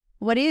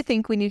What do you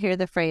think when you hear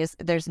the phrase,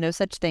 there's no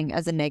such thing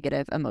as a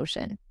negative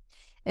emotion?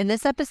 In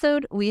this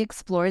episode, we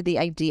explore the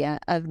idea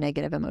of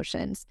negative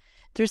emotions.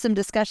 Through some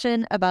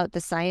discussion about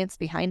the science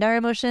behind our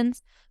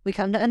emotions, we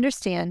come to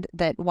understand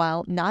that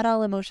while not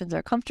all emotions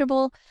are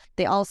comfortable,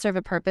 they all serve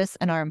a purpose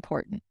and are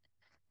important.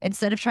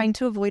 Instead of trying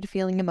to avoid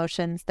feeling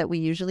emotions that we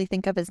usually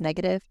think of as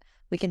negative,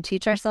 we can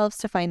teach ourselves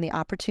to find the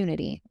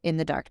opportunity in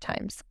the dark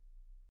times.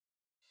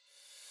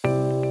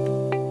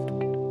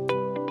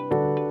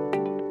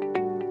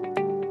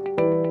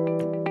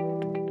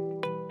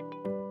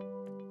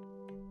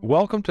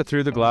 Welcome to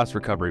Through the Glass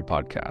Recovery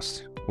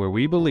Podcast, where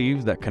we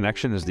believe that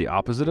connection is the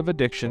opposite of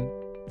addiction,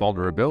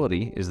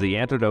 vulnerability is the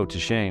antidote to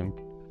shame,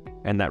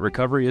 and that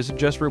recovery isn't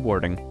just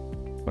rewarding,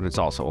 but it's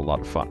also a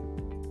lot of fun.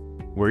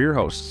 We're your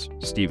hosts,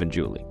 Steve and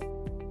Julie.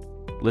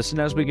 Listen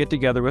as we get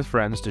together with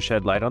friends to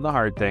shed light on the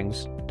hard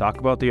things, talk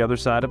about the other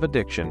side of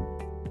addiction,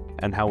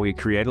 and how we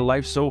create a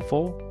life so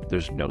full,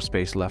 there's no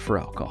space left for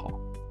alcohol.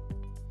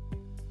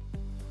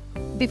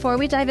 Before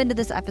we dive into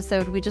this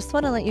episode, we just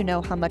want to let you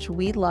know how much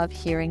we love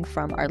hearing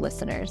from our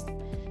listeners.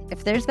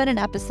 If there's been an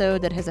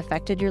episode that has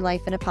affected your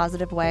life in a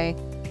positive way,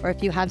 or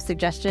if you have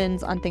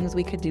suggestions on things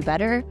we could do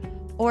better,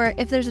 or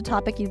if there's a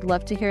topic you'd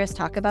love to hear us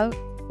talk about,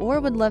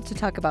 or would love to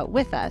talk about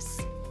with us,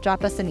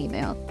 drop us an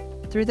email,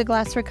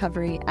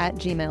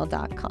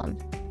 throughtheglassrecovery@gmail.com.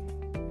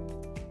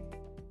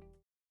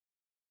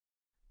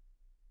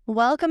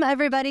 Welcome,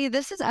 everybody.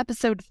 This is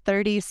episode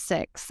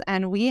 36,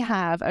 and we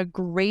have a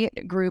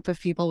great group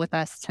of people with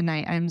us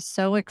tonight. I'm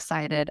so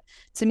excited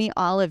to meet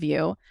all of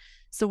you.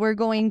 So we're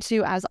going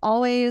to, as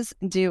always,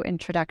 do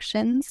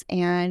introductions,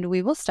 and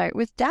we will start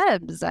with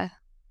Debs.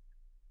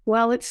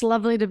 Well, it's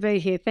lovely to be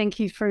here. Thank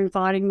you for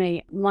inviting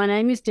me. My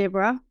name is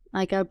Deborah.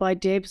 I go by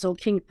Debs or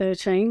King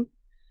 13,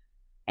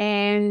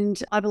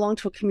 and I belong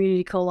to a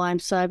community called I'm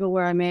Sober,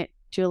 where I met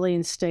Julie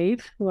and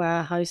Steve, who are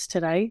our hosts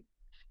today.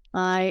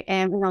 I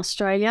am in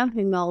Australia,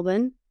 in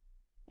Melbourne,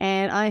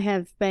 and I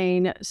have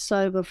been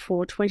sober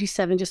for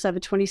just over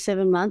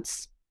 27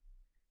 months.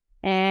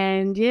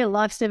 And yeah,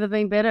 life's never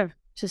been better.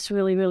 Just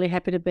really, really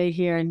happy to be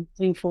here and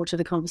looking forward to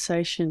the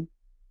conversation.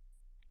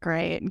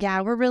 Great.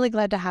 Yeah, we're really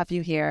glad to have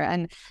you here.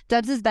 And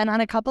Debs has been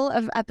on a couple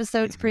of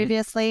episodes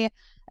previously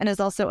and is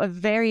also a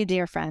very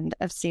dear friend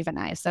of Steve and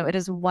I. So it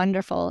is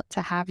wonderful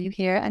to have you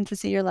here and to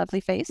see your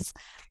lovely face.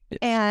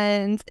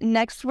 And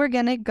next, we're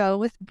going to go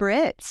with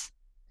Britt.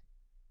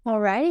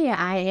 Alrighty,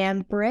 I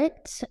am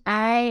Britt.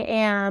 I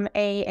am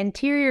an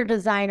interior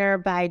designer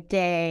by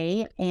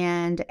day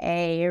and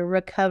a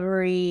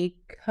recovery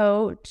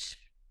coach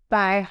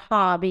by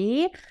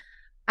hobby.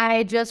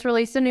 I just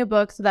released a new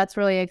book, so that's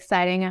really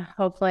exciting.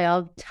 Hopefully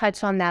I'll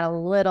touch on that a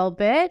little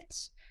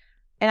bit.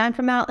 And I'm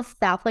from out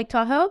South Lake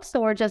Tahoe,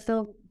 so we're just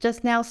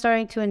now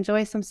starting to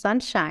enjoy some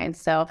sunshine.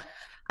 So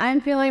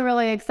I'm feeling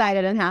really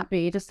excited and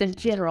happy just in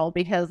general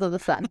because of the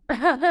sun.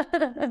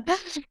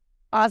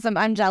 Awesome.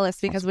 I'm jealous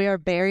because we are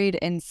buried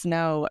in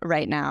snow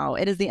right now.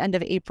 It is the end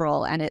of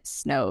April and it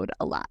snowed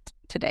a lot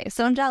today.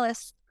 So I'm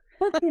jealous.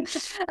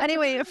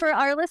 Anyway, for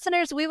our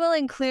listeners, we will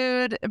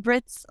include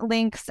Britt's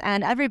links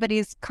and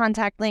everybody's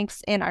contact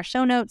links in our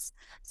show notes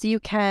so you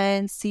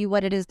can see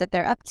what it is that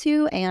they're up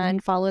to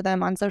and follow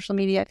them on social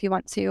media if you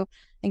want to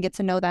and get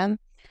to know them.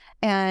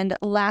 And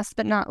last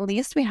but not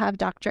least, we have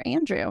Dr.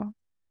 Andrew.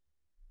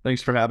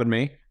 Thanks for having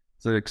me.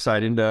 It's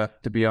exciting to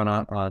be on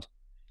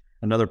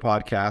another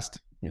podcast.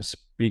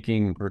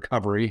 Speaking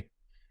recovery,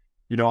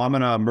 I'm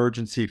an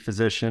emergency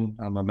physician.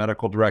 I'm a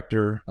medical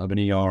director of an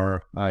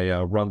ER. I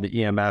run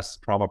the EMS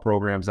trauma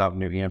programs out in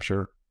New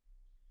Hampshire.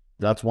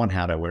 That's one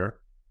hat I wear.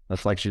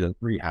 That's like she's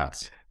 3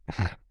 hats.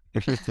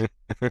 The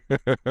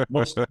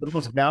most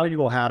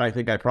valuable hat I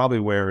think I probably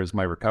wear is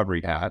my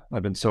recovery hat.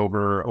 I've been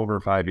sober over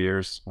 5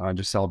 years. I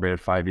just celebrated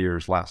 5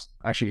 years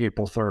actually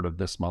April 3rd of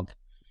this month.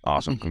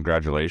 Awesome.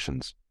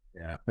 Congratulations.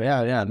 Yeah.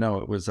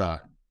 No,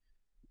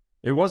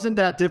 it wasn't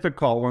that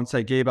difficult once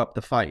I gave up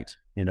the fight.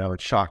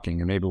 It's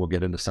shocking, and maybe we'll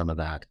get into some of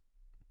that.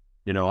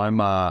 I'm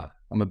a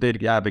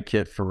big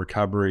advocate for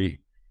recovery,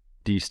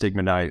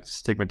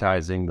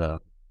 stigmatizing the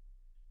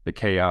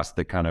chaos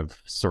that kind of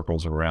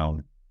circles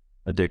around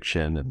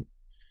addiction and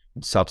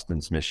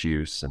substance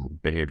misuse and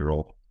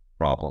behavioral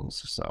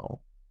problems.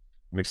 So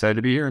I'm excited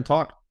to be here and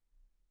talk.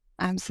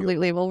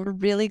 Absolutely. Well, we're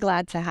really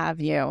glad to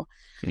have you.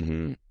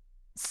 Mm-hmm.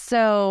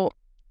 So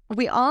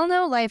we all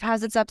know life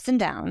has its ups and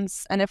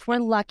downs, and if we're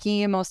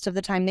lucky, most of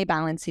the time they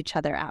balance each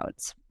other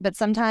out. But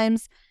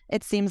sometimes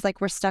it seems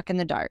like we're stuck in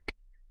the dark,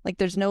 like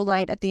there's no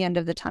light at the end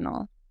of the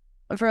tunnel.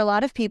 For a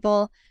lot of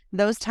people,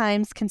 those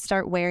times can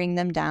start wearing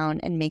them down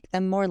and make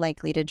them more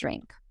likely to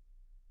drink.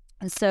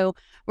 And so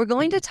we're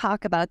going to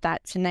talk about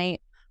that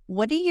tonight.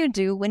 What do you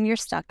do when you're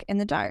stuck in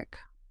the dark?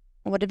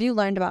 What have you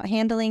learned about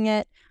handling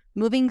it,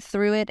 moving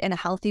through it in a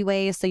healthy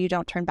way so you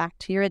don't turn back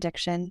to your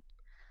addiction?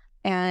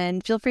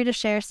 And feel free to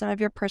share some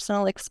of your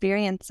personal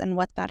experience and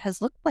what that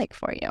has looked like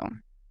for you.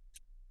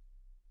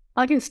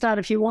 I can start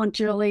if you want,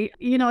 Julie.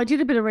 I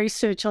did a bit of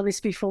research on this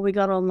before we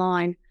got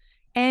online,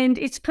 and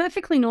it's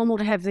perfectly normal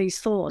to have these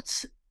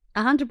thoughts.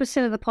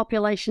 100% of the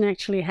population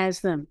actually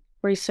has them,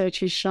 research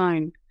has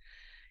shown.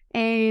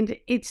 And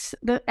it's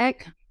the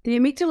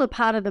amygdala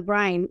part of the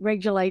brain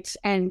regulates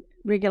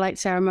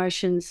our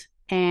emotions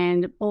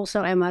and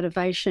also our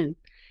motivation.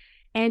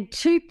 And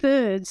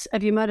 2/3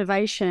 of your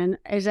motivation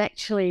is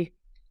actually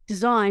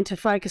designed to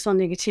focus on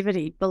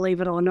negativity,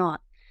 believe it or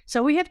not.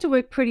 So we have to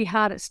work pretty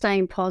hard at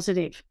staying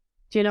positive.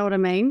 Do you know what I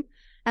mean?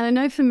 And I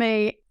know for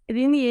me,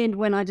 in the end,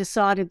 when I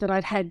decided that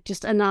I'd had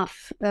just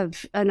enough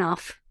of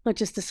enough, I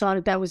just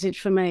decided that was it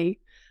for me.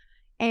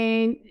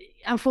 And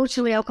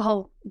unfortunately,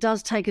 alcohol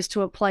does take us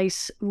to a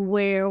place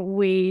where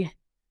we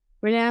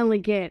not only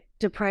get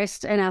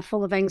depressed and are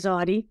full of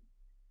anxiety.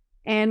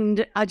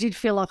 And I did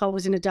feel like I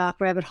was in a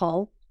dark rabbit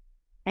hole,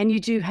 and you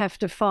do have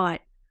to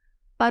fight.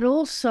 But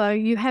also,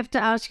 you have to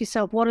ask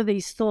yourself, what are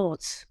these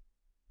thoughts?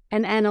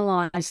 And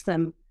analyze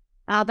them.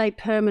 Are they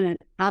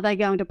permanent? Are they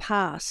going to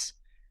pass?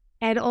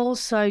 And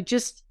also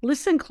just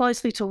listen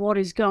closely to what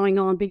is going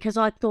on, because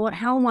I thought,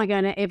 how am I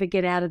going to ever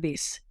get out of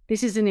this?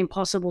 This is an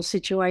impossible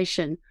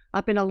situation.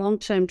 I've been a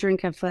long-term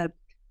drinker for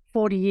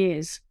 40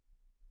 years.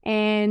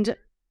 And,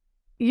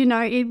 you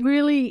know, it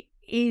really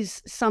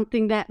is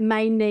something that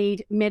may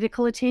need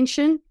medical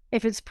attention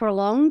if it's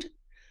prolonged.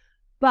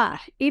 But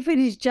if it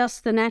is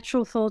just the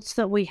natural thoughts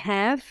that we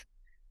have,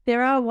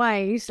 there are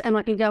ways, and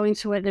I can go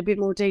into it in a bit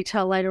more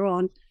detail later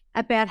on,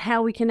 about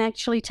how we can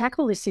actually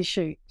tackle this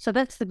issue. So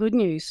that's the good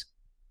news.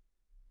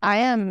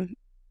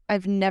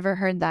 I've never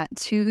heard that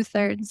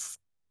 2/3,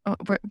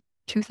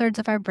 2/3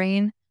 of our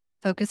brain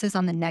focuses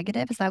on the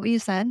negative. Is that what you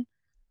said?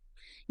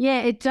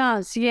 Yeah, it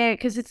does. Yeah,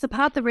 because it's the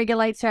part that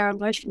regulates our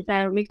emotions,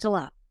 our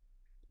amygdala.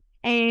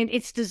 And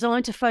it's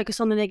designed to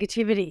focus on the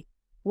negativity.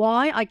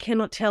 Why? I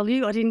cannot tell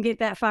you. I didn't get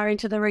that far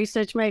into the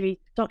research. Maybe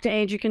Dr.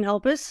 Andrew can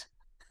help us.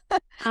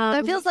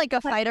 That feels like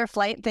a fight or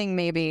flight thing,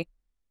 maybe.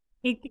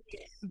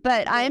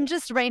 But I'm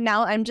just right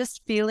now, I'm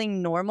just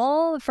feeling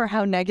normal for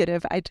how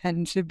negative I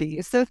tend to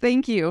be. So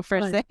thank you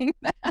for saying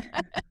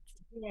that.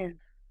 Yeah.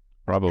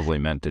 Probably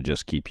meant to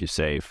just keep you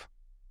safe.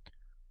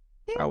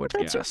 I would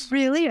That's guess. a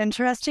really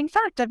interesting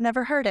fact. I've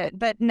never heard it.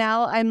 But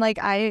now I'm like,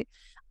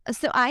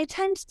 so I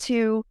tend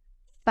to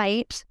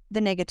fight the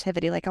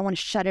negativity. Like I want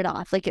to shut it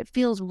off. Like it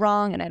feels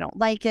wrong and I don't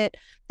like it.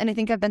 And I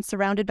think I've been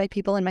surrounded by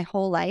people in my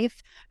whole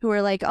life who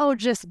are like, oh,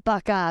 just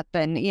buck up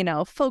and, you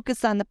know,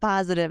 focus on the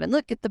positive and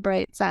look at the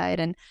bright side.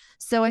 And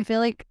so I feel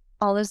like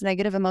all those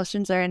negative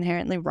emotions are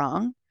inherently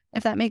wrong,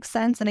 if that makes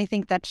sense. And I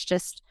think that's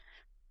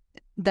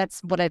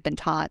what I've been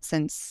taught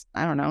since,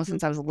 I don't know,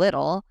 since I was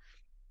little.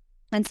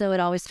 And so it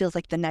always feels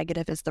like the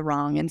negative is the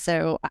wrong. And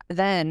so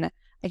then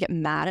I get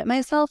mad at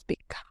myself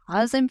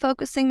because I'm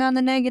focusing on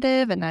the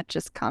negative, and that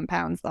just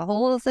compounds the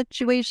whole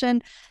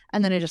situation.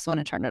 And then I just want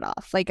to turn it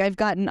off. Like I've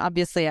gotten,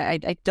 obviously, I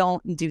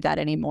don't do that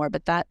anymore,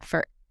 but that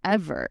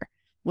forever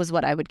was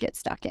what I would get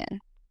stuck in.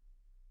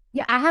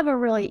 Yeah, I have a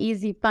really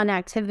easy, fun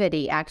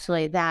activity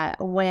actually that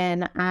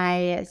when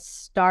I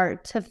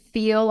start to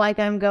feel like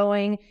I'm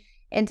going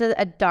into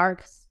a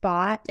dark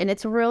spot, and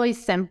it's really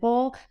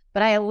simple,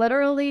 but I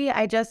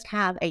just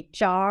have a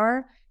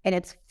jar and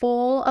it's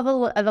full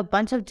of a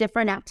bunch of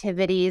different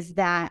activities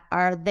that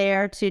are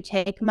there to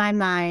take my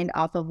mind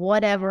off of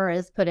whatever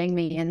is putting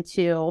me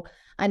into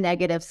a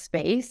negative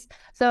space.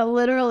 So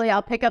literally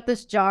I'll pick up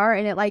this jar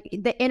and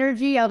the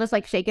energy, I'll just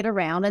shake it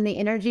around, and the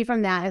energy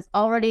from that is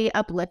already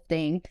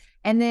uplifting.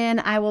 And then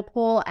I will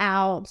pull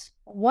out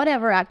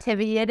whatever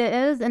activity it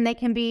is, and they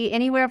can be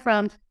anywhere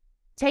from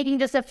taking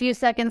just a few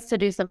seconds to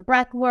do some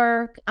breath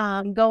work,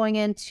 going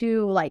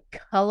into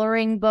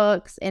coloring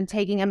books and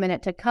taking a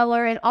minute to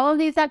color. And all of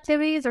these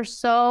activities are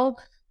so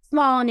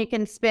small, and you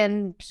can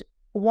spend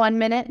 1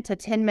 minute to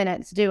 10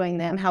 minutes doing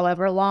them,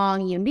 however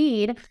long you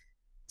need,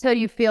 till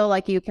you feel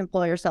like you can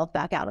pull yourself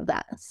back out of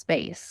that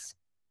space.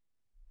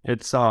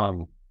 It's,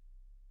 I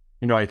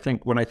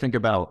think when I think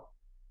about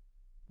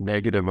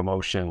negative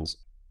emotions,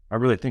 I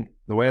really think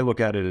the way I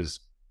look at it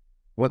is,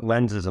 what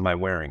lenses am I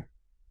wearing?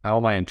 How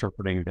am I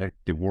interpreting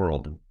the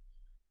world?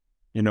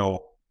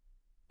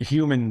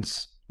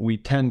 Humans, we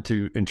tend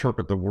to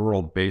interpret the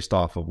world based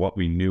off of what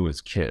we knew as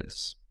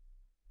kids.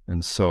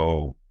 And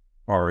so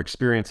our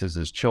experiences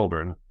as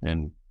children,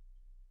 and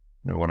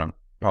what I'm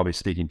probably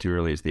speaking to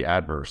really is the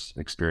adverse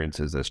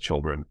experiences as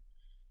children,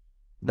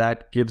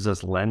 that gives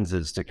us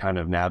lenses to kind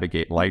of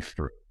navigate life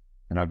through.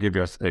 And I'll give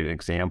you an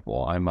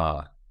example.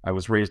 I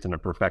was raised in a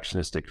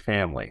perfectionistic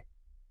family.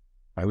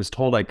 I was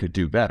told I could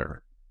do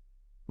better.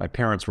 My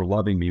parents were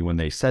loving me when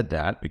they said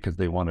that because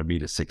they wanted me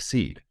to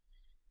succeed.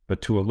 But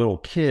to a little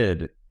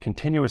kid,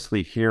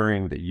 continuously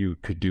hearing that you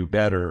could do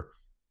better,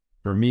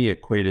 for me,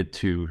 equated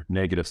to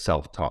negative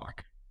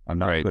self-talk. I'm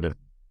not Right. good at,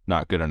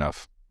 Not good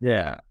enough.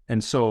 yeah.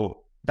 And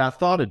so that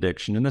thought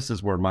addiction, and this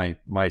is where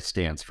my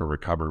stance for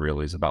recovery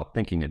really is about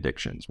thinking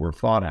addictions. We're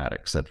thought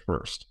addicts at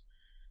first.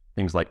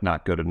 Things like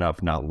not good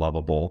enough, not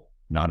lovable,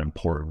 not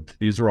important.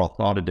 These are all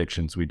thought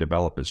addictions we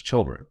develop as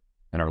children.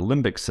 And our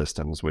limbic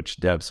systems, which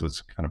Debs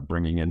was kind of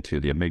bringing into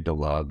the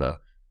amygdala, the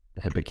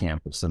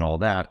hippocampus and all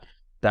that,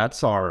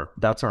 that's our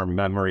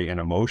memory and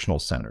emotional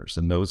centers,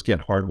 and those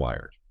get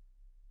hardwired.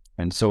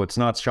 And so it's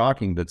not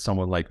shocking that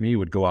someone like me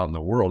would go out in the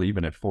world,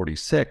 even at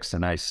 46,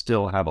 and I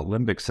still have a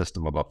limbic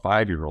system of a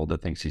 5-year-old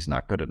that thinks he's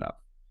not good enough.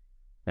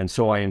 And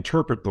so I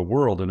interpret the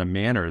world in a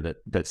manner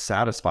that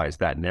satisfies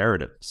that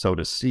narrative, so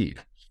to speak.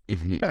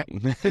 Yeah,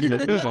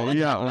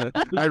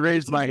 I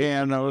raised my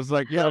hand. I was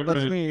like, yeah,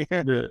 that's me.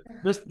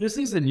 This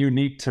isn't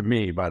unique to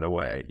me, by the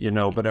way,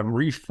 but I'm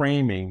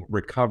reframing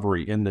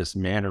recovery in this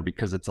manner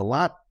because it's a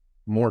lot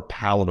more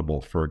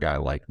palatable for a guy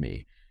like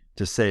me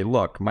to say,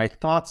 look, my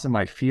thoughts and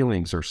my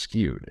feelings are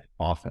skewed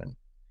often.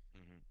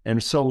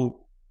 And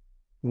so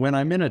when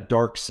I'm in a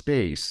dark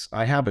space,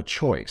 I have a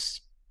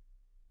choice.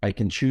 I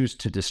can choose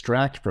to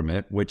distract from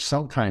it, which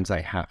sometimes I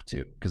have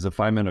to, because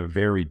if I'm in a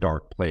very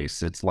dark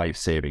place, it's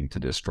life-saving to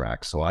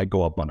distract. So I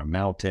go up on a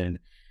mountain,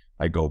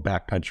 I go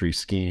backcountry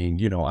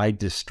skiing, I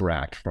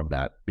distract from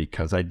that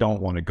because I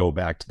don't want to go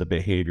back to the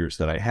behaviors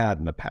that I had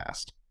in the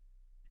past.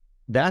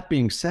 That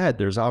being said,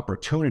 there's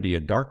opportunity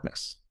in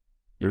darkness.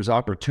 There's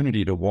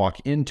opportunity to walk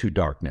into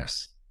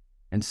darkness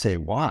and say,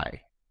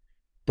 why?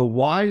 The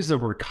whys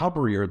of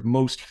recovery are the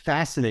most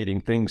fascinating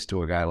things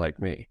to a guy like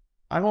me.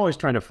 I'm always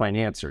trying to find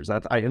answers.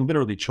 I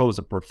literally chose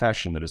a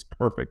profession that is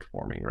perfect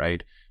for me,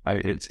 right?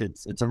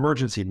 It's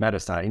emergency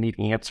medicine. I need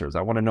answers.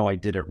 I want to know I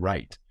did it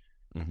right.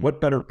 Mm-hmm.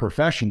 What better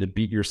profession to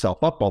beat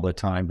yourself up all the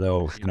time,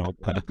 though,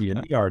 to be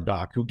an ER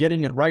doc, who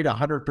getting it right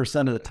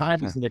 100% of the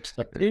time is an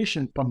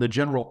expectation from the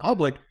general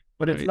public,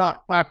 but it's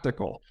not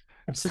practical.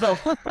 So,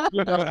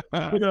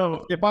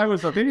 if I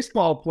was a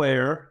baseball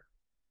player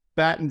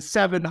batting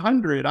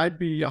 700, I'd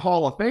be a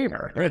Hall of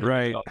Famer.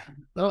 Right.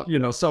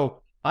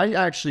 So I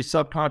actually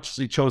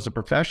subconsciously chose a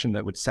profession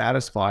that would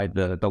satisfy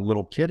the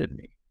little kid in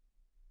me.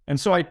 And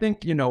so I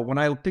think, when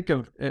I think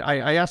of,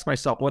 I ask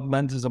myself, what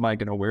lenses am I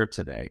going to wear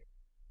today?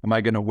 Am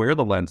I going to wear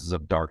the lenses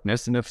of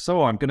darkness? And if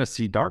so, I'm going to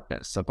see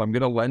darkness. If I'm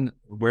going to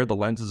wear the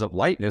lenses of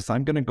lightness,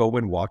 I'm going to go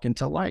and walk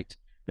into light.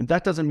 And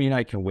that doesn't mean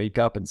I can wake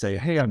up and say,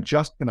 hey, I'm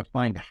just going to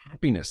find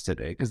happiness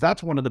today. Because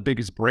that's one of the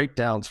biggest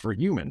breakdowns for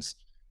humans,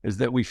 is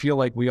that we feel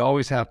like we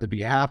always have to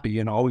be happy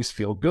and always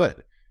feel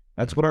good.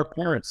 That's what our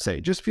parents say.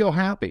 Just feel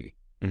happy.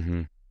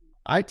 Mm-hmm.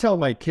 I tell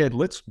my kid,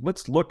 let's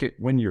look at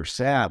when you're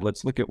sad.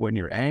 Let's look at when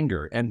you're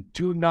angry. And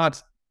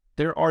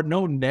there are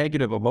no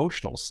negative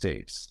emotional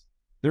states.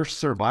 They're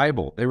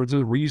survival. There's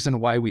a reason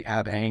why we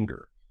have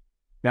anger.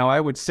 Now,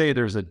 I would say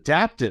there's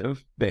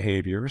adaptive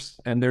behaviors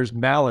and there's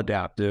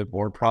maladaptive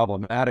or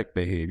problematic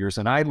behaviors.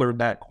 And I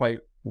learned that quite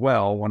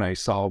well when I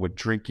saw what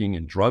drinking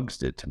and drugs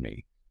did to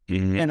me.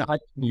 Mm-hmm. And I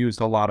used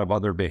a lot of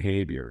other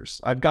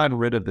behaviors. I've gotten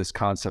rid of this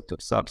concept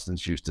of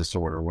substance use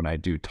disorder when I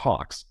do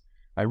talks.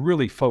 I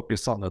really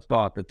focus on the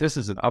thought that this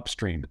is an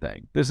upstream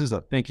thing. This is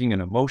a thinking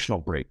and emotional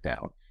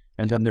breakdown.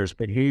 And then there's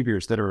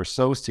behaviors that are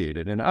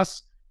associated. And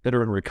us that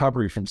are in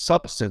recovery from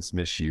substance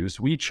misuse,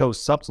 we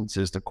chose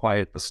substances to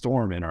quiet the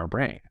storm in our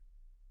brain.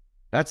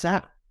 That's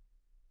that.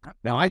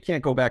 Now, I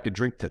can't go back and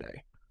drink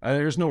today.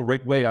 There's no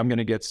way I'm going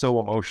to get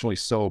so emotionally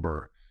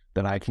sober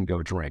that I can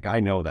go drink. I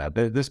know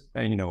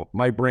that.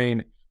 My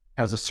brain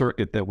has a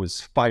circuit that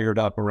was fired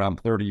up around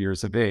 30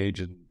 years of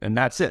age, and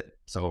that's it.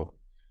 So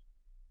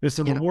it's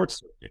a reward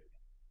circuit.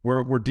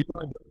 We're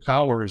dealing with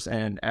powers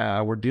and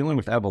we're dealing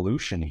with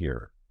evolution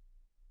here.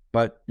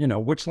 But,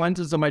 which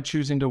lenses am I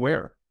choosing to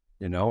wear?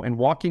 And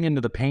walking into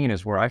the pain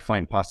is where I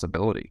find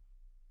possibility,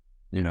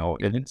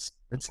 and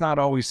it's not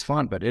always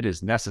fun, but it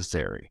is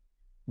necessary.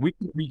 We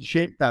can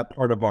reshape that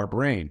part of our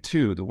brain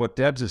too. What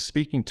Debs is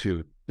speaking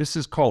to, this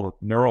is called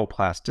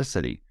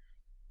neuroplasticity.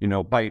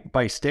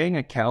 By staying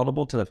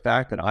accountable to the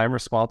fact that I'm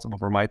responsible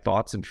for my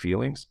thoughts and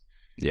feelings.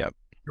 Yeah.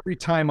 Every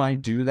time I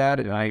do that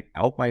and I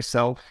out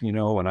myself,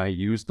 and I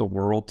use the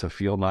world to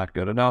feel not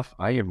good enough,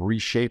 I am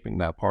reshaping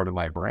that part of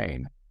my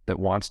brain that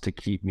wants to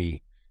keep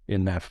me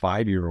in that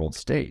 5-year-old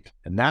state.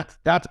 And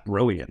that's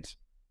brilliant.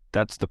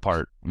 That's the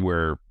part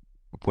where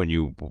when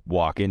you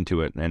walk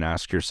into it and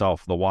ask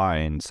yourself the why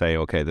and say,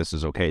 okay, this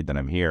is okay that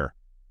I'm here.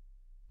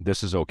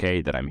 This is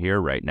okay that I'm here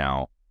right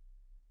now.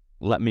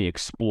 Let me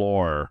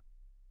explore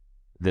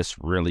this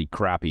really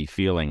crappy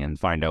feeling and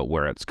find out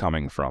where it's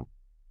coming from.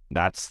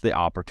 That's the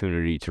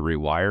opportunity to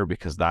rewire,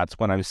 because that's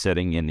when I'm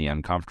sitting in the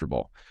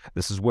uncomfortable.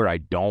 This is where I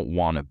don't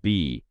want to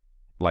be.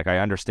 Like, I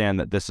understand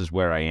that this is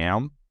where I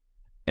am.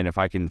 And if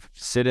I can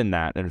sit in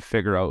that and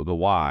figure out the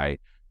why,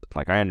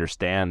 like, I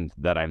understand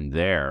that I'm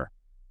there.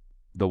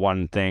 The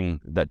one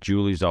thing that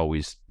Julie's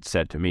always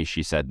said to me,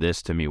 she said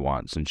this to me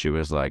once, and she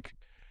was like,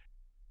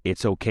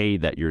 it's okay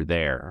that you're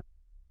there.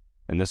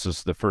 And this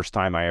was the first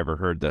time I ever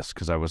heard this,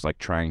 because I was like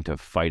trying to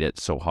fight it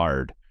so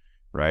hard,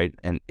 right?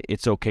 And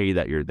it's okay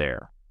that you're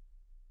there.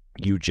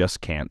 You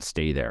just can't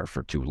stay there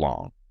for too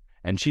long.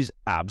 And she's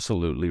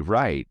absolutely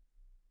right.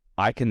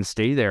 I can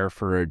stay there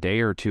for a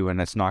day or two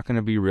and it's not going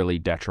to be really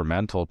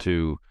detrimental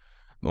to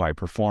my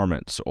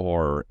performance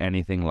or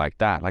anything like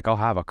that. Like, I'll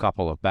have a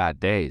couple of bad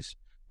days,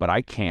 but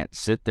I can't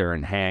sit there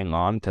and hang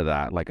on to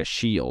that like a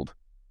shield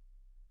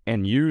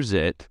and use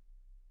it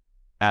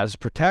as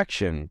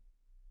protection,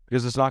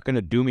 because it's not going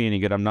to do me any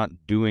good. I'm not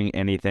doing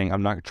anything.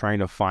 I'm not trying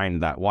to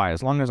find that why.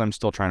 As long as I'm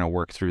still trying to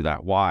work through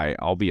that why,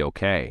 I'll be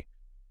okay.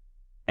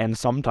 And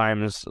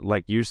sometimes,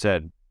 like you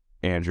said,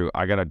 Andrew,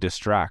 I got to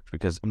distract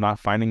because I'm not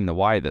finding the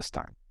why this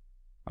time.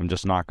 I'm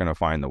just not going to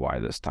find the why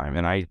this time.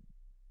 And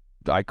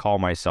I call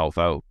myself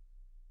out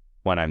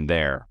when I'm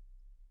there.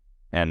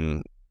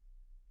 And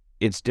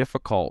it's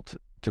difficult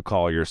to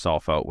call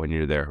yourself out when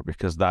you're there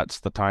because that's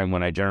the time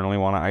when I generally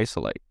want to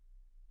isolate.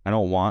 I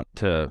don't want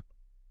to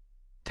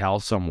tell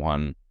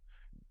someone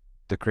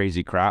the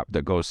crazy crap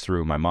that goes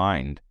through my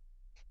mind.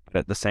 But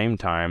at the same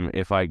time,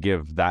 if I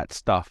give that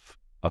stuff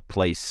a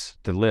place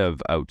to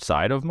live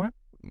outside of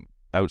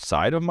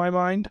my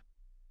mind,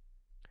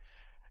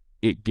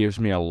 it gives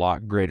me a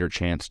lot greater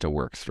chance to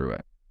work through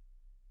it.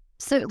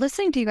 So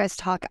listening to you guys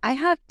talk, I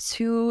have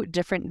two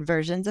different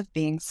versions of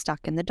being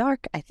stuck in the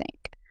dark, I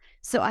think.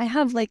 So I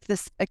have like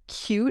this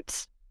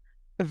acute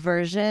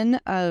version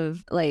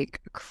of like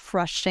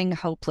crushing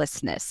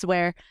hopelessness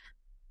where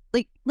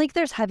like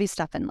there's heavy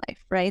stuff in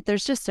life, right?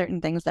 There's just certain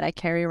things that I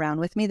carry around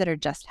with me that are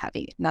just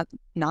heavy. Not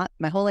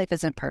my whole life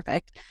isn't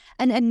perfect,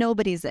 and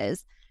nobody's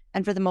is.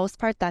 And for the most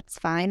part, that's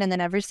fine. And then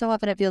every so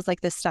often it feels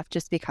like this stuff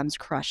just becomes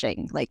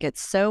crushing. Like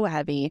it's so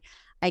heavy,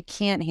 I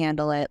can't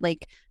handle it.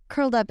 Like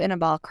curled up in a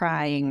ball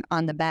crying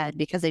on the bed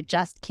because I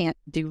just can't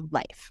do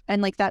life.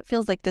 And like that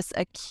feels like this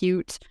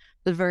acute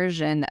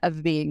version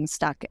of being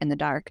stuck in the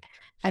dark.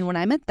 And when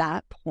I'm at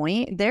that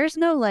point, there's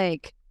no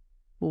like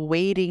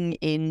wading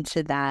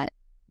into that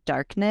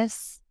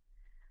darkness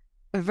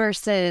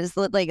versus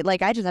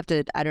like I just have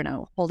to, I don't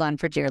know, hold on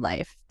for dear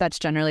life. That's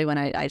generally when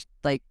I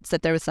like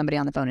sit there with somebody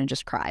on the phone and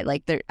just cry.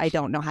 Like I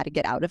don't know how to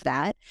get out of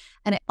that.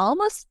 And it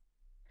almost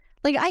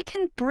like I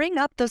can bring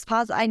up those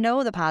I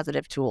know the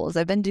positive tools.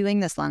 I've been doing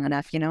this long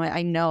enough.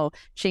 I know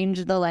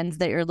change the lens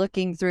that you're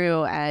looking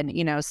through and,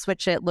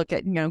 switch it, look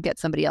at, get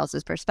somebody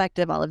else's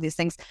perspective, all of these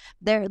things.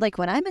 They're like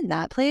when I'm in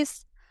that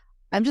place,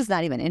 I'm just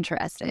not even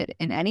interested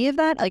in any of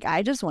that. Like,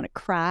 I just want to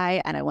cry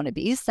and I want to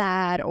be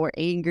sad or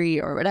angry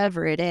or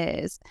whatever it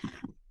is.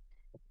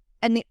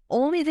 And the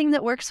only thing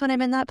that works when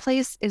I'm in that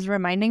place is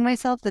reminding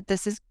myself that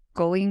this is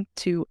going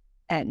to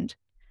end.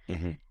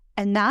 Mm-hmm.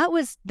 And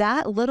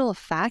that little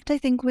fact, I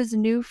think, was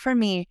new for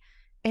me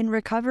in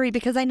recovery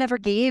because I never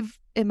gave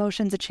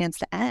emotions a chance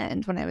to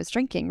end when I was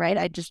drinking, right?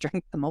 I just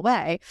drank them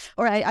away.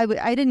 Or I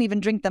didn't even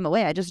drink them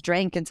away. I just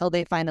drank until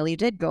they finally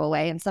did go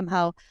away. And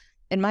somehow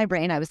in my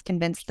brain, I was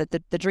convinced that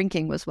the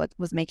drinking was what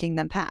was making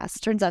them pass.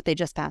 Turns out they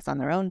just pass on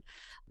their own.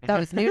 That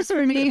was news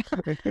for me.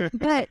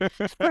 But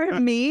for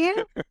me,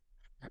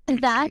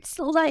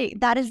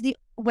 that is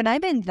when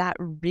I'm in that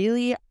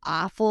really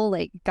awful,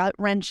 like gut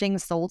wrenching,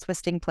 soul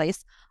twisting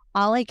place,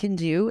 all I can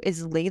do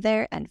is lay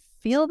there and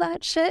feel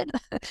that shit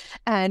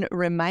and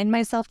remind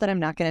myself that I'm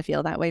not going to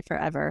feel that way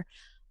forever.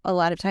 A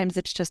lot of times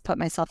it's just put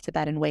myself to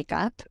bed and wake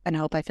up and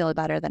hope I feel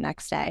better the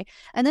next day.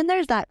 And then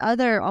there's that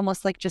other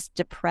almost like just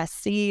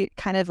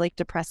kind of like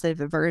depressive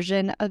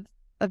version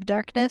of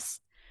darkness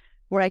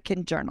where I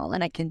can journal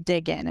and I can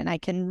dig in and I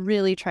can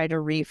really try to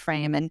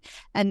reframe.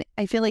 And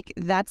I feel like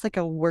that's like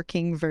a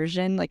working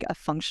version, like a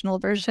functional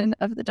version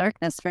of the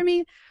darkness for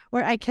me,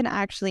 where I can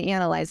actually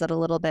analyze it a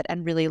little bit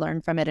and really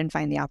learn from it and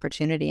find the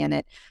opportunity in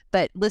it.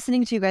 But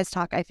listening to you guys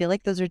talk, I feel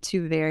like those are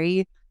two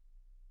very,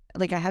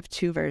 like I have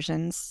two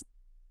versions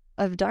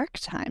of dark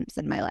times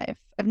in my life.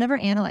 I've never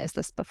analyzed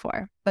this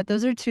before, but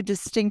those are two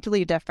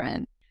distinctly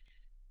different.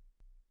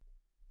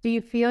 Do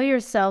you feel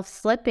yourself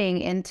slipping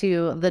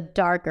into the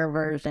darker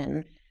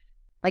version?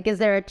 Like, is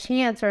there a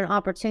chance or an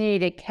opportunity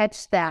to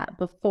catch that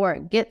before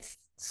it gets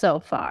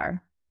so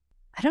far?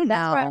 I don't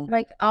know. That's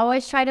why,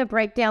 always try to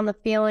break down the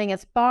feeling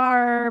as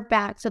far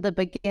back to the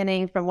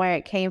beginning from where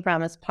it came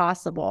from as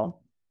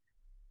possible.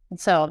 And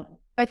so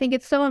I think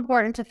it's so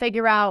important to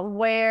figure out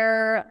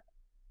where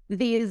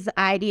these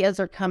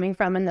ideas are coming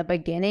from in the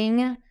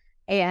beginning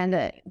and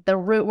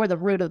where the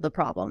root of the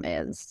problem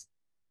is.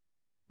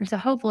 So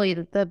hopefully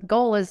the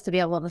goal is to be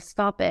able to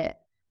stop it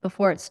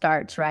before it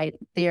starts, right?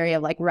 Theory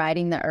of like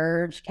riding the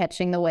urge,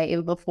 catching the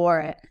wave before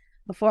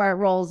it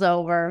rolls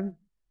over.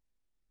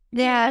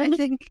 Yeah, I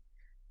think.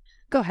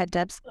 Go ahead,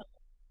 Debs.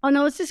 Oh,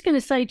 no, I was just going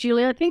to say,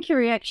 Julie, I think your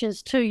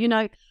reactions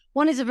too,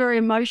 one is a very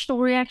emotional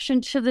reaction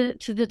to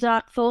the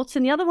dark thoughts,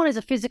 and the other one is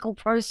a physical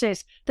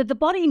process that the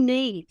body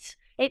needs.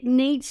 It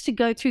needs to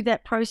go through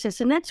that process.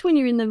 And that's when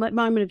you're in the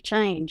moment of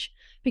change,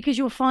 because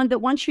you'll find that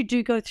once you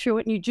do go through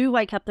it and you do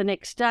wake up the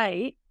next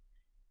day,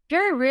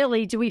 very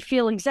rarely do we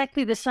feel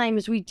exactly the same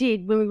as we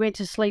did when we went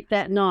to sleep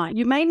that night.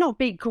 You may not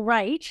be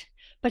great,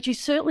 but you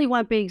certainly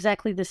won't be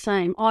exactly the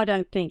same, I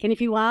don't think. And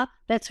if you are,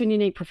 that's when you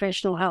need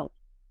professional help.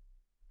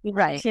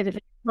 Right. If it's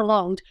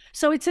prolonged.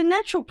 So it's a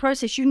natural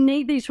process. You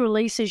need these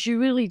releases. You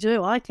really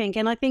do, I think.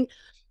 And I think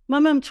my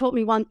mum taught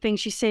me one thing.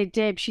 She said,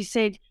 Deb,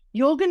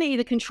 you're going to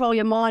either control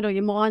your mind or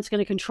your mind's going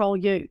to control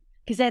you,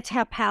 because that's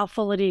how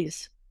powerful it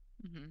is.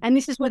 Mm-hmm. And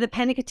this is where the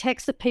panic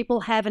attacks that people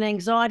have and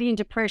anxiety and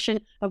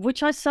depression, of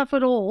which I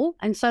suffered all,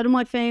 and so did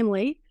my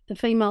family, the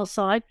female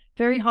side,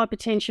 very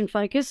hypertension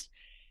focused.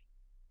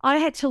 I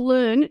had to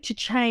learn to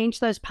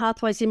change those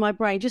pathways in my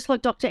brain, just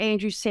like Dr.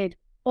 Andrew said,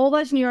 all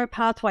those neuro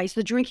pathways,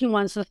 the drinking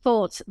ones, the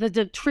thoughts,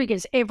 the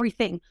triggers,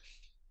 everything.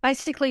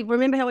 Basically,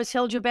 remember how I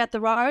told you about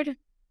the road?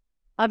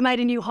 I've made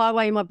a new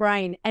highway in my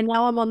brain, and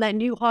now I'm on that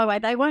new highway.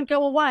 They won't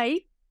go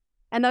away.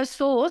 And those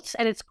thoughts,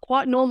 and it's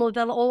quite normal,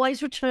 they'll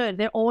always return.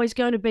 They're always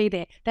going to be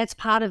there. That's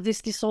part of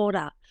this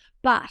disorder.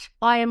 But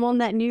I am on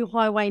that new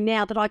highway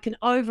now that I can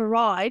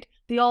override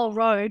the old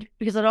road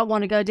because I don't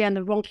want to go down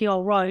the wonky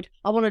old road.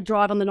 I want to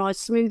drive on the nice,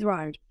 smooth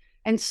road.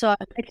 And so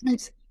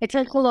it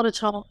takes a lot of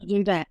time to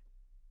do that.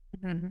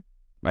 Mm-hmm.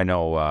 I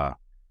know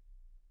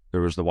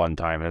there was the one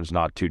time, and it's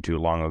not too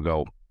long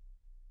ago,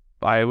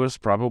 I was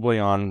probably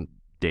on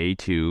day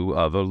 2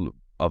 of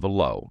a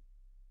low,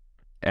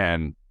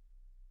 and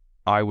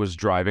I was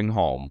driving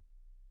home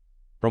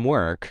from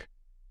work,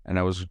 and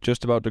I was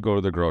just about to go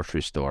to the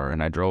grocery store,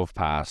 and I drove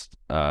past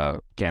a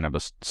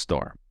cannabis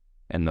store,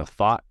 and the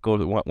thought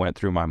went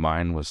through my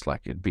mind was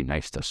like, it'd be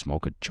nice to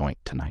smoke a joint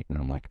tonight. And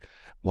I'm like,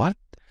 what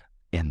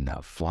in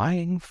the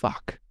flying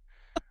fuck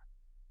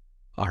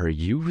are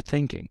you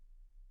thinking?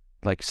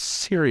 Like,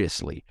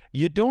 seriously,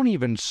 you don't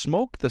even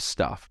smoke the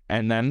stuff.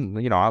 And then,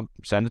 I'll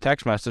send a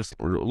text message.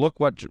 Look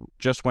what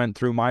just went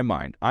through my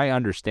mind. I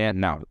understand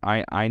now.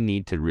 I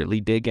need to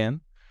really dig in,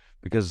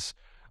 because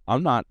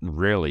I'm not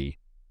really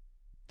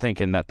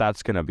thinking that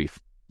that's going to be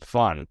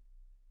fun.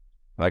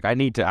 Like, I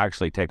need to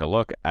actually take a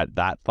look at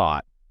that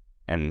thought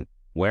and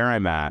where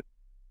I'm at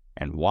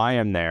and why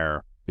I'm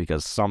there,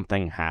 because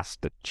something has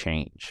to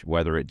change,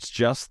 whether it's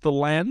just the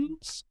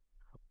lens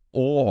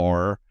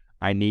or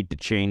I need to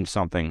change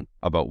something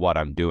about what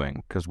I'm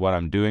doing, because what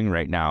I'm doing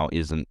right now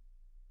isn't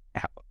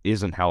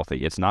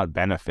healthy. It's not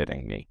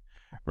benefiting me,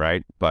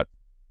 right? But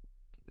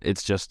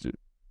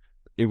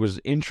it was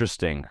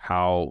interesting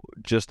how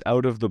just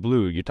out of the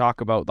blue, you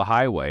talk about the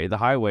highway. The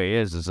highway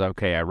is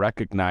okay, I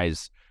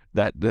recognize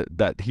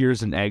that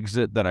here's an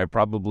exit that I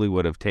probably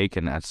would have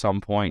taken at some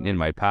point in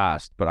my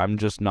past, but I'm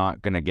just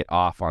not going to get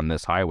off on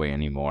this highway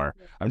anymore.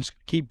 I'm just going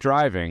to keep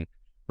driving.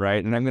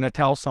 Right, and I'm going to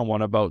tell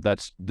someone about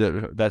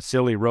that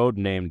silly road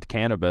named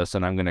cannabis,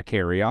 and I'm going to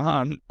carry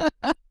on.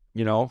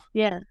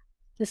 Yeah,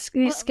 the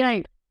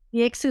escape,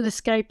 the exit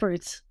escape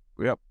routes.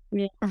 Yep.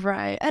 Yeah.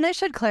 Right. And I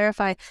should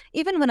clarify,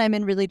 even when I'm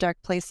in really dark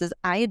places,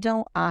 I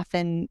don't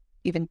often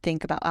even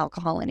think about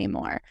alcohol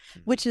anymore,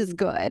 which is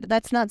good.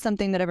 That's not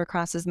something that ever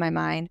crosses my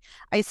mind.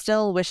 I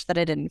still wish that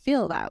I didn't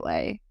feel that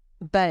way,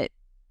 but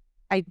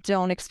I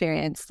don't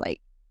experience like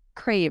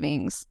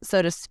cravings,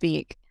 so to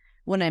speak,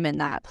 when I'm in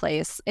that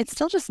place. It's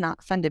still just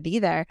not fun to be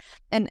there.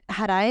 And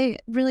had I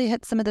really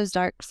hit some of those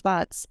dark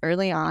spots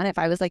early on, if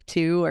I was like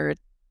 2 or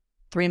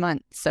 3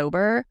 months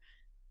sober,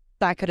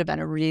 that could have been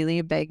a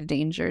really big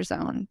danger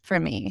zone for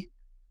me.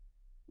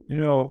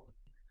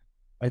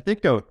 I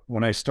think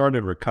when I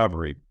started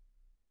recovery,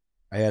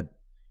 I had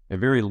a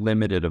very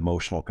limited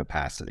emotional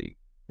capacity.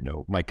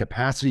 My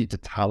capacity to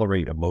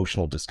tolerate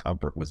emotional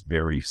discomfort was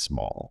very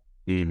small.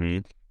 Mm-hmm.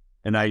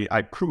 And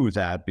I prove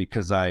that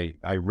because I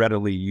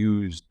readily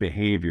used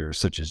behaviors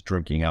such as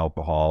drinking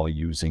alcohol,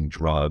 using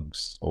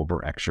drugs,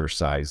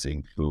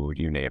 over-exercising, food,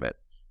 you name it.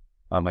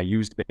 I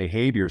used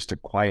behaviors to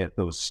quiet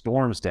those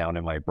storms down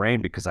in my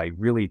brain because I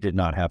really did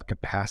not have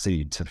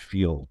capacity to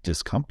feel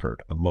discomfort,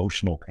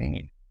 emotional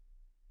pain.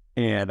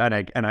 And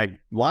I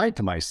lied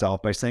to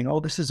myself by saying, oh,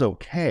 this is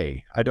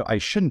okay. I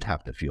shouldn't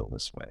have to feel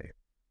this way.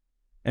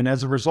 And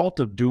as a result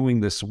of doing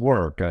this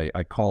work,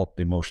 I call it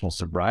the emotional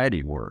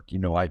sobriety work.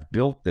 I've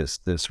built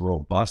this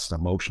robust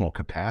emotional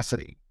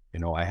capacity.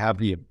 I have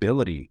the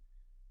ability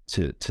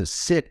to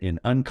sit in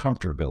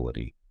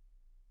uncomfortability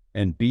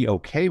and be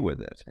okay with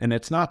it. And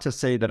it's not to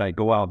say that I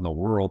go out in the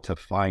world to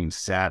find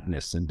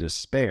sadness and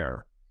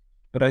despair,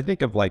 but I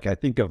think of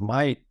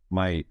my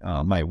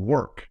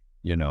work.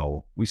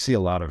 We see a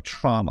lot of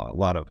trauma, a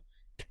lot of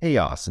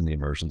chaos in the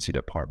emergency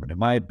department, and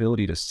my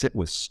ability to sit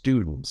with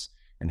students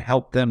and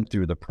help them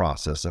through the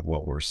process of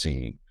what we're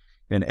seeing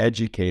and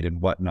educate and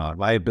whatnot.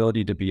 My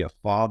ability to be a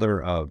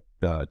father of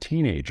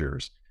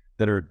teenagers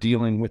that are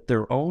dealing with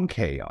their own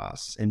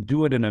chaos and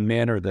do it in a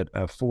manner that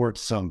affords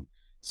some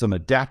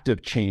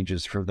adaptive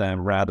changes for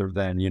them rather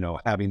than,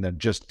 having them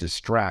just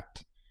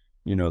distract,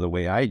 the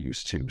way I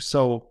used to.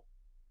 So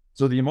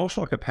the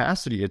emotional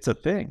capacity, it's a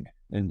thing.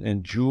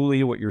 And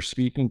Julie, what you're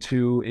speaking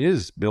to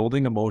is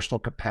building emotional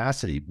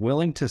capacity,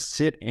 willing to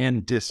sit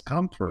in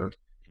discomfort.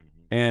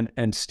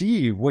 And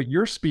Steve, what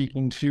you're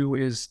speaking to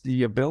is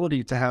the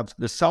ability to have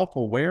the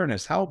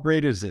self-awareness. How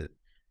great is it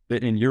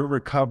that in your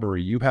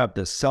recovery, you have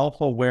the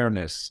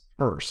self-awareness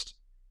first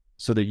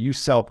so that you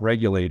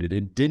self-regulated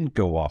and didn't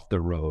go off the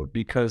road?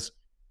 Because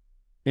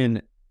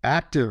in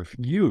active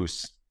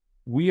use,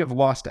 we have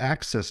lost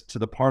access to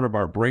the part of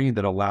our brain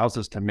that allows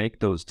us to make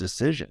those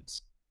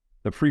decisions.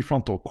 The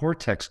prefrontal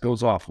cortex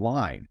goes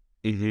offline,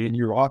 and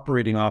you're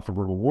operating off of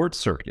a reward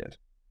circuit.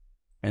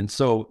 And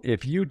so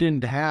if you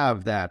didn't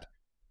have that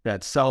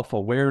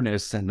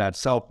self-awareness and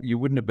you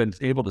wouldn't have been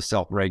able to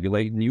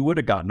self-regulate, and you would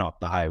have gotten off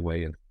the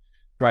highway and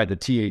tried the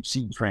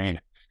THC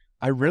train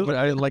I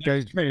literally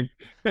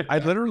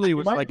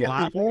was Might like get the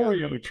laughing.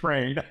 Oreo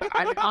train.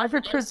 I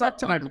for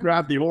sometimes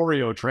grab the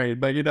Oreo train,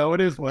 but you know,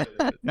 it is what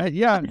it is.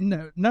 Yeah,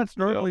 no, that's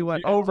normally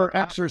what Over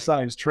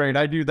exercise train.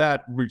 I do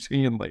that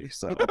routinely.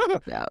 So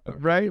Yeah.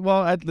 right.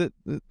 Well,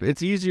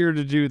 it's easier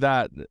to do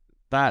that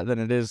than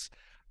it is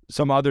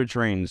some other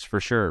trains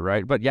for sure,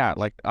 right? But yeah,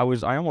 like I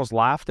almost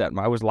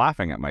I was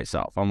laughing at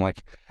myself. I'm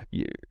like,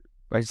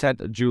 I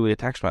sent Julie a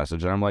text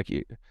message, and I'm like,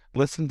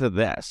 listen to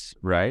this,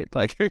 right?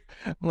 Like,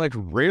 I'm like,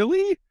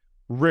 really?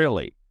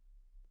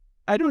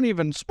 I don't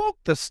even smoke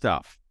this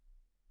stuff,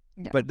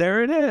 Yeah. but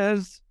there it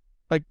is.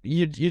 Like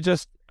you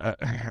just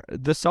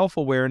the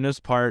self-awareness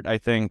part. I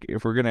think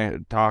if we're gonna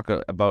talk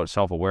about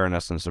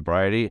self-awareness and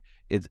sobriety,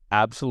 it's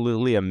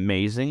absolutely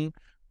amazing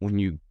when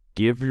you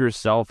give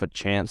yourself a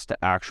chance to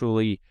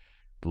actually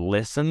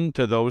listen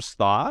to those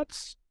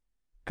thoughts,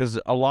 because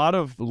a lot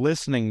of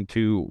listening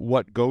to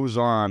what goes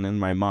on in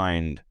my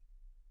mind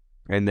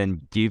and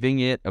then giving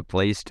it a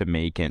place to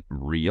make it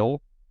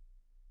real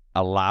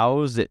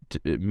allows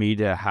me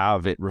to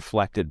have it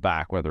reflected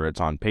back, whether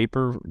it's on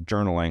paper,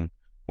 journaling,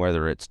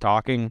 whether it's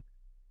talking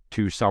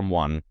to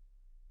someone.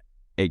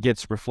 It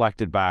gets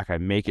reflected back. I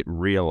make it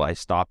real. I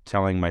stop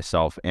telling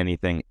myself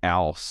anything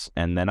else,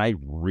 and then I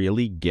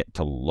really get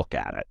to look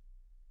at it,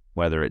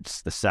 whether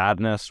it's the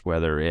sadness,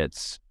 whether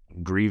it's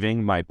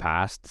grieving my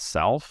past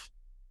self,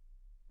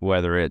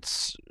 whether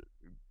it's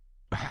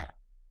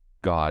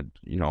God,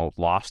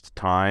 lost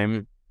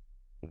time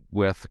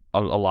with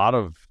a lot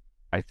of,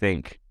 I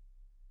think,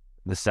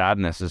 the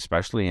sadness,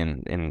 especially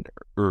in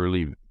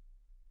early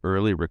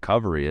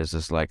recovery, is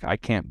just like, I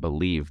can't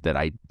believe that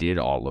I did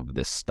all of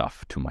this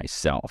stuff to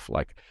myself,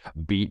 like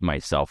beat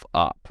myself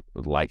up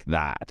like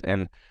that.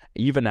 And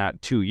even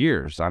at 2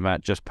 years, I'm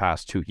at just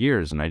past 2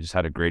 years, and I just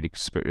had a great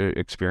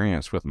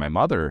experience with my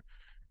mother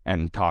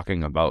and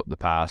talking about the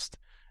past.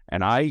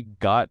 And I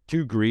got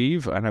to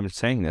grieve, and I'm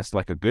saying this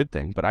like a good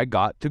thing, but I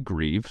got to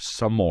grieve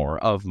some more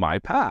of my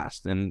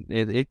past. And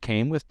it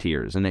came with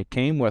tears, and it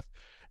came with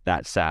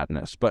that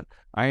sadness. But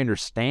I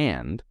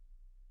understand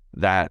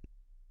that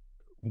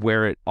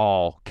where it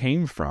all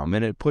came from,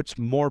 and it puts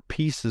more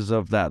pieces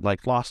of that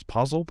like lost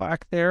puzzle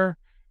back there.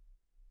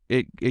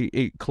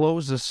 It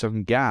closes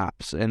some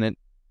gaps, and it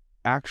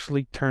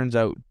actually turns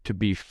out to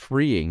be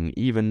freeing,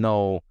 even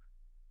though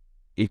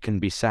it can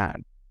be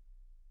sad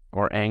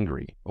or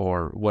angry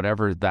or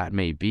whatever that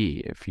may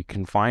be. If you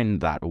can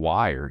find that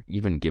why, or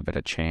even give it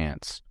a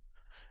chance,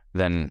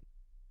 then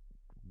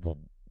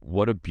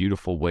what a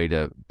beautiful way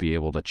to be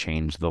able to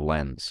change the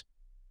lens.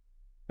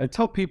 I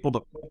tell people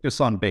to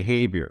focus on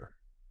behavior.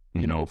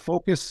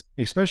 Focus,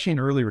 especially in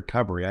early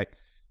recovery.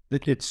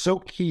 It's so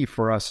key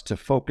for us to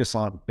focus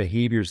on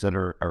behaviors that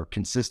are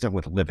consistent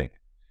with living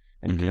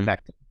and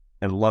connecting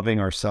and loving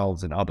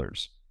ourselves and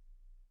others.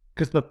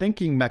 Because the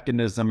thinking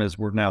mechanism, as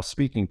we're now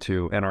speaking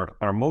to, and our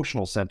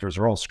emotional centers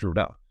are all screwed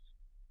up.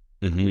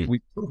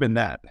 We've proven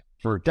that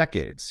for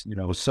decades,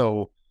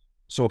 So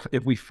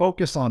if we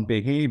focus on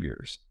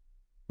behaviors,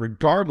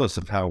 regardless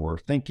of how we're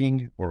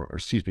thinking, or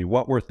excuse me,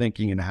 what we're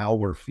thinking and how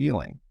we're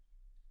feeling,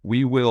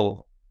 we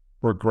will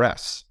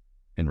progress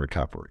in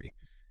recovery.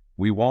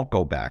 We won't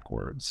go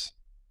backwards.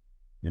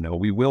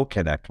 We will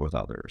connect with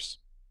others.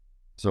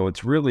 So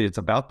it's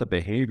about the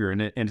behavior,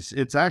 and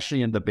it's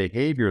actually in the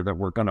behavior that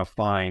we're going to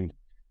find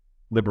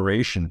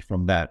liberation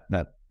from that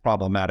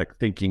problematic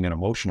thinking and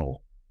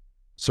emotional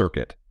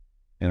circuit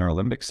in our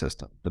limbic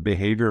system. The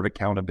behavior of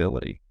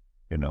accountability,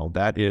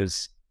 that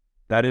is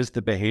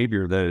the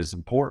behavior that is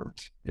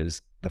important,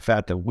 is the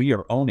fact that we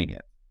are owning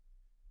it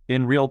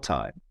in real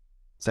time,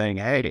 saying,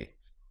 hey,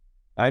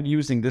 I'm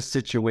using this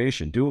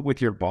situation. Do it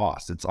with your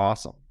boss. It's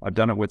awesome. I've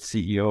done it with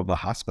CEO of the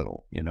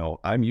hospital.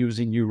 I'm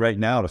using you right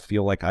now to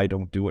feel like I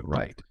don't do it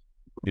right.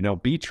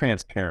 Be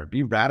transparent,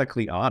 be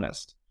radically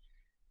honest.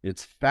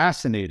 It's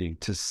fascinating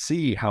to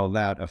see how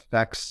that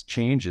affects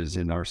changes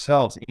in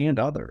ourselves and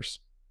others.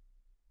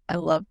 I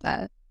love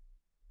that.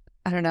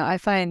 I don't know. I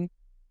find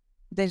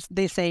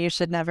they say you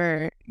should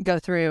never go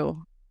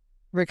through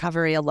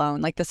recovery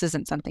alone. Like, this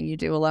isn't something you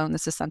do alone.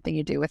 This is something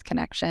you do with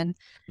connection.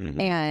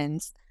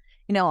 And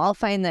I'll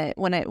find that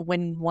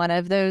when one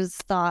of those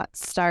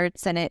thoughts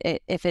starts, and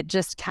if it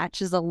just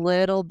catches a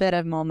little bit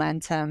of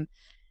momentum,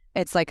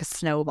 it's like a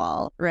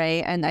snowball,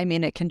 right? And I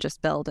mean, it can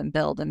just build and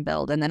build and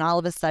build. And then all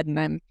of a sudden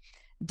I'm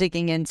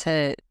digging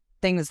into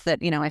things that,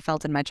 I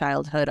felt in my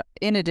childhood,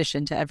 in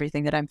addition to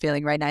everything that I'm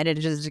feeling right now. And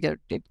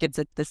it gets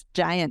this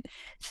giant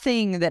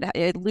thing that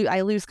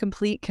I lose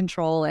complete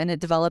control, and it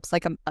develops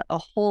like a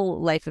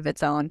whole life of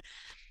its own.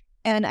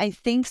 And I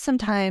think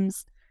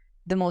sometimes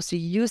the most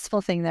useful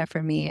thing there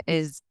for me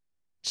is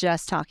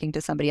just talking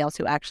to somebody else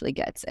who actually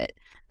gets it.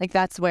 Like,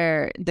 that's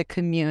where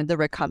the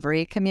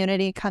recovery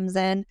community comes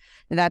in.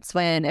 And that's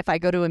when, if I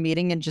go to a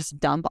meeting and just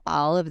dump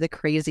all of the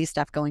crazy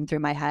stuff going through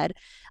my head,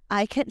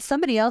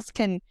 somebody else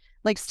can,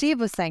 like Steve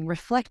was saying,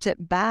 reflect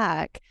it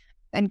back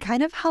and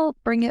kind of help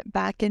bring it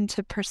back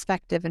into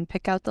perspective and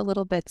pick out the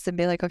little bits and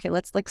be like, okay,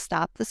 let's like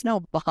stop the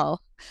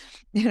snowball.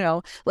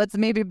 Let's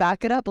maybe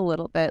back it up a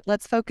little bit.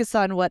 Let's focus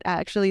on what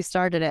actually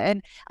started it.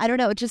 And I don't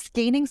know, just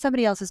gaining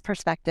somebody else's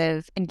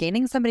perspective and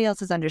gaining somebody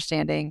else's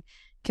understanding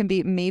can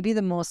be maybe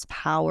the most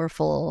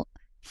powerful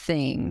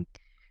thing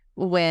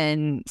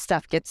when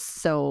stuff gets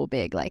so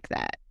big like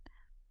that.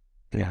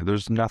 Yeah,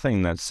 there's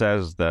nothing that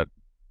says that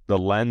the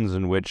lens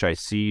in which I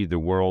see the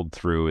world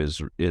through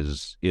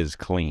is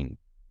clean.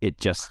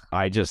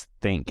 I just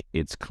think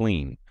it's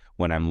clean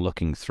when I'm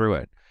looking through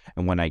it.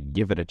 And when I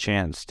give it a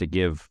chance to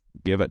give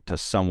it to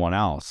someone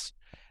else,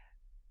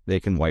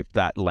 they can wipe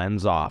that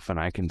lens off and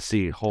I can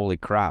see, holy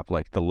crap,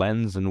 like the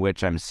lens in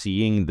which I'm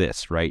seeing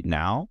this right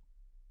now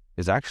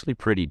is actually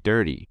pretty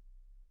dirty.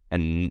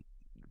 And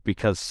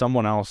because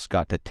someone else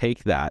got to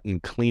take that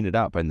and clean it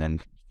up and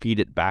then feed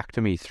it back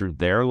to me through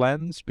their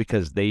lens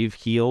because they've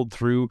healed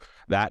through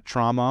that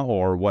trauma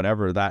or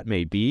whatever that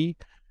may be,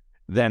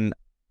 then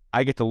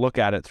I get to look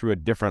at it through a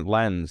different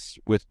lens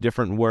with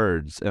different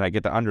words, and I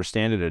get to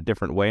understand it a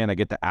different way, and I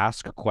get to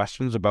ask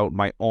questions about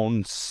my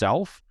own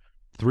self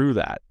through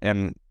that.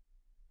 And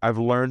I've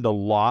learned a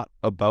lot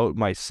about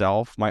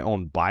myself, my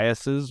own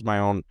biases,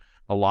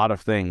 a lot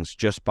of things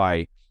just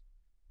by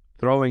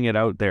throwing it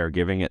out there,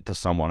 giving it to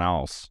someone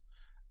else.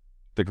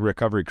 The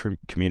recovery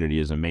community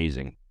is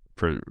amazing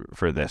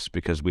for this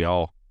because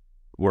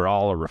we're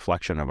all a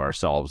reflection of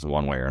ourselves in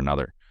one way or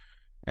another.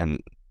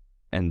 And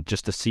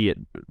just to see it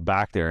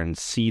back there and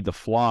see the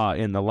flaw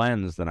in the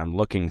lens that I'm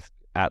looking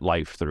at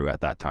life through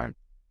at that time.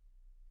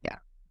 Yeah.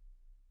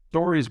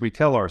 Stories we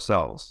tell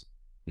ourselves.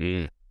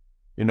 More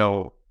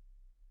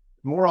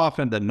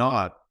often than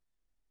not,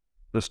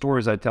 the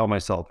stories I tell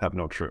myself have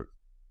no truth.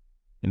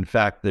 In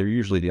fact, they're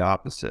usually the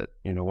opposite.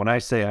 When I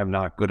say I'm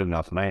not good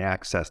enough and I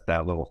access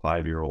that little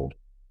 5-year-old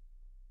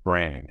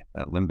brain,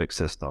 that limbic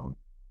system,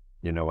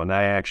 when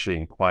I actually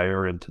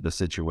inquire into the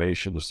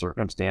situation, the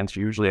circumstance,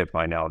 usually I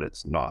find out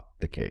it's not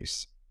the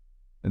case.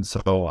 And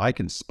so I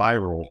can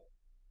spiral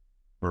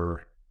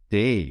for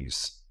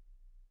days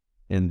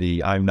in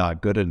the I'm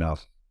not good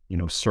enough,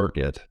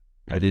 circuit.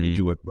 I didn't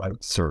do it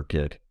right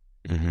circuit.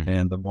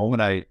 And the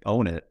moment I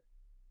own it,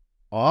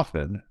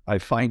 often I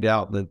find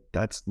out that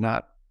that's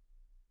not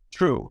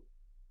true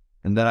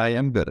and that I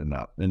am good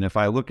enough. And if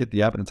I look at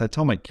the evidence, I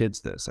tell my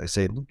kids this, I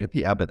say, look at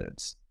the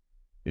evidence.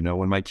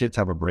 When my kids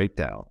have a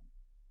breakdown,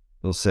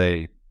 they'll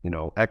say,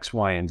 X,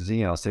 Y, and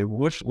Z. And I'll say,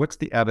 what's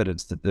the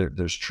evidence that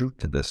there's truth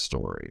to this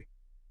story?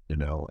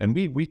 And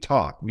we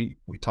talk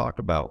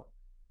about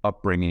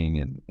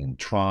upbringing and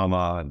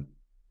trauma.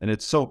 And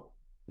it's so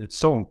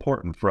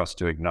important for us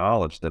to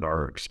acknowledge that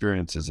our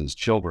experiences as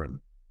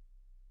children,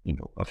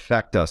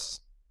 affect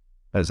us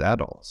as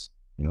adults.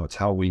 It's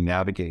how we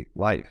navigate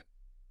life.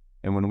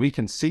 And when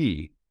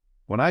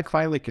I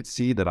finally could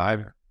see that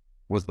I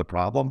was the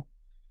problem,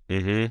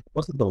 it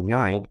wasn't the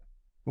world.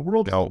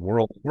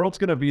 The world's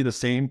going to be the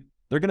same.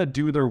 They're going to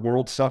do their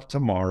world stuff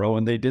tomorrow,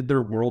 and they did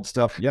their world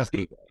stuff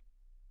yesterday.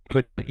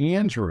 But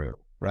Andrew,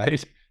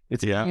 right?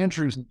 It's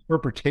Andrew's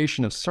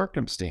interpretation of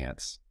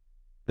circumstance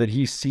that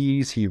he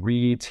sees, he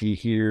reads, he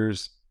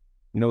hears.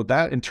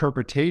 That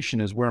interpretation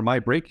is where my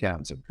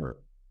breakdowns occur.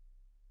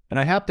 And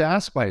I have to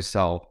ask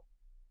myself,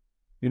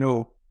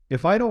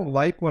 if I don't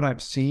like what I'm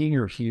seeing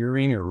or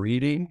hearing or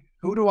reading,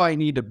 who do I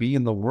need to be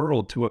in the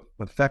world to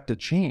affect a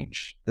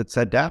change that's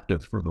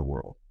adaptive for the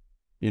world?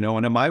 And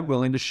am I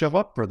willing to show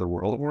up for the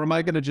world, or am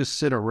I going to just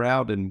sit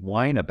around and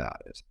whine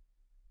about it?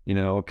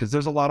 Because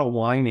there's a lot of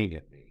whining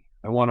in me.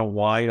 I want to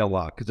whine a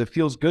lot because it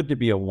feels good to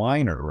be a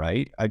whiner,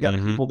 right? I got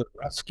people that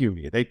rescue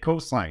me. They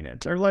co-sign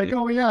it. They're like,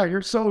 oh yeah,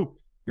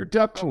 you're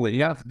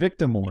definitely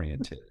victim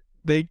oriented.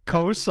 They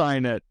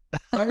co-sign it.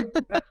 I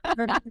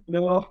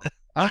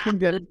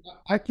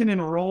can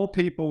enroll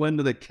people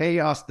into the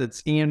chaos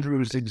that's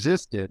Andrew's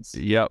existence.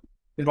 Yep.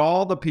 And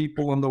all the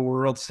people in the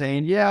world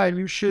saying, yeah,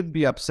 you should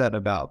be upset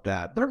about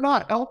that. They're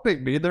not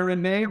helping me. They're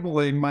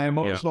enabling my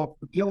emotional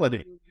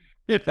fragility.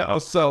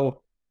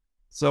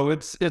 So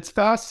it's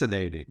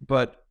fascinating,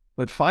 but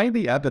find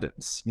the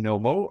evidence.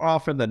 More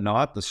often than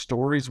not, the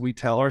stories we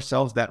tell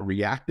ourselves, that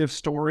reactive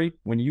story,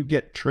 when you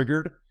get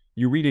triggered,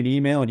 you read an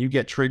email and you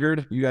get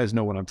triggered. You guys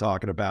know what I'm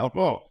talking about.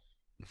 Oh,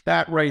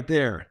 that right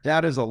there,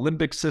 that is a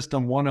limbic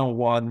system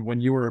 101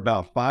 when you were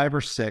about 5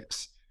 or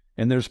 6,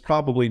 and there's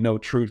probably no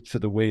truth to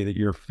the way that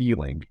you're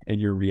feeling and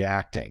you're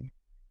reacting.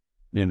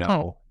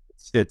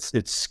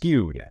 It's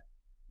skewed.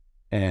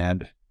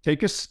 And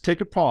take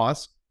a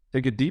pause,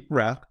 take a deep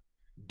breath.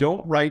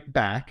 Don't write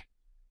back.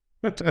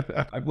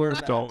 I've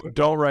learned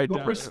don't write don't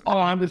down.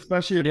 respond,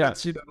 especially if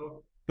it's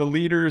the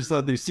leaders,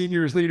 the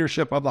seniors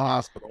leadership of the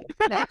hospital.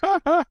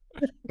 I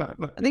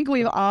think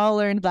we've all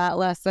learned that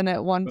lesson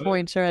at one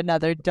point or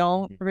another.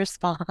 Don't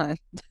respond.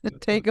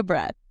 Take a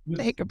breath.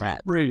 Take a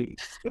breath. Breathe.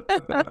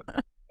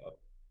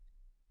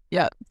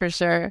 Yeah, for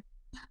sure.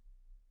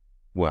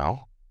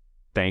 Well,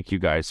 thank you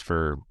guys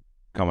for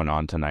coming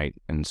on tonight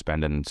and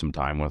spending some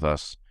time with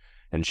us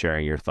and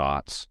sharing your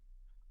thoughts.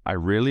 I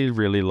really,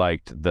 really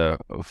liked the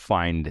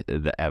find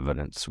the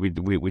evidence.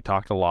 We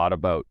talked a lot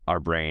about our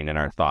brain and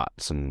our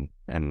thoughts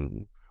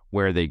and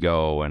where they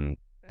go and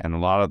a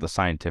lot of the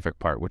scientific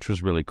part, which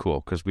was really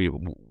cool because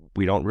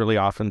we don't really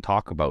often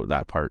talk about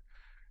that part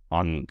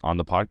on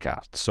the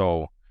podcast.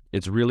 So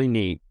it's really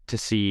neat to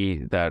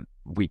see that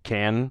we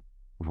can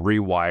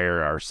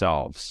rewire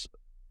ourselves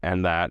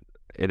and that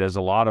it is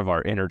a lot of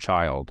our inner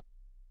child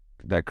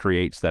that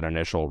creates that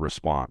initial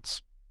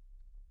response.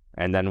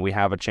 And then we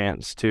have a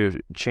chance to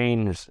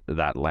change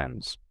that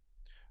lens.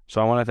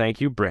 So I want to thank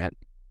you, Britt.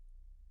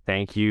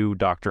 Thank you,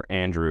 Dr.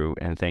 Andrew,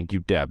 and thank you,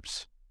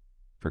 Debs,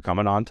 for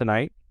coming on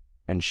tonight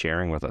and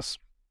sharing with us.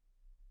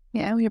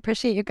 Yeah, we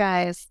appreciate you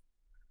guys.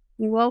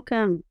 You're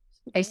welcome.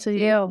 Nice to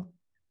you.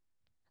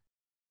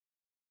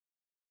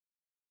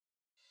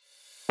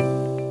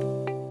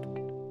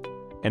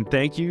 And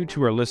thank you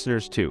to our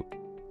listeners too.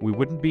 We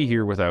wouldn't be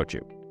here without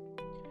you.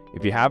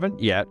 If you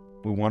haven't yet,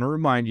 we want to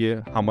remind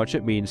you how much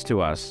it means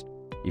to us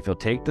if you'll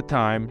take the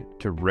time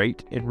to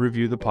rate and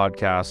review the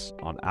podcast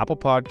on Apple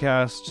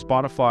Podcasts,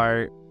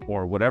 Spotify,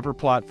 or whatever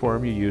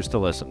platform you use to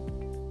listen.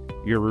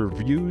 Your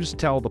reviews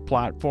tell the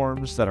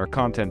platforms that our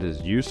content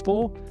is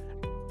useful,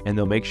 and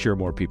they'll make sure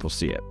more people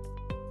see it.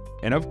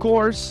 And of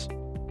course,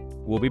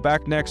 we'll be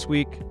back next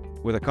week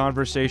with a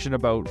conversation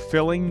about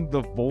filling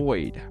the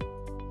void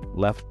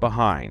left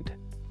behind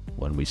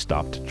when we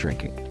stopped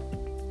drinking.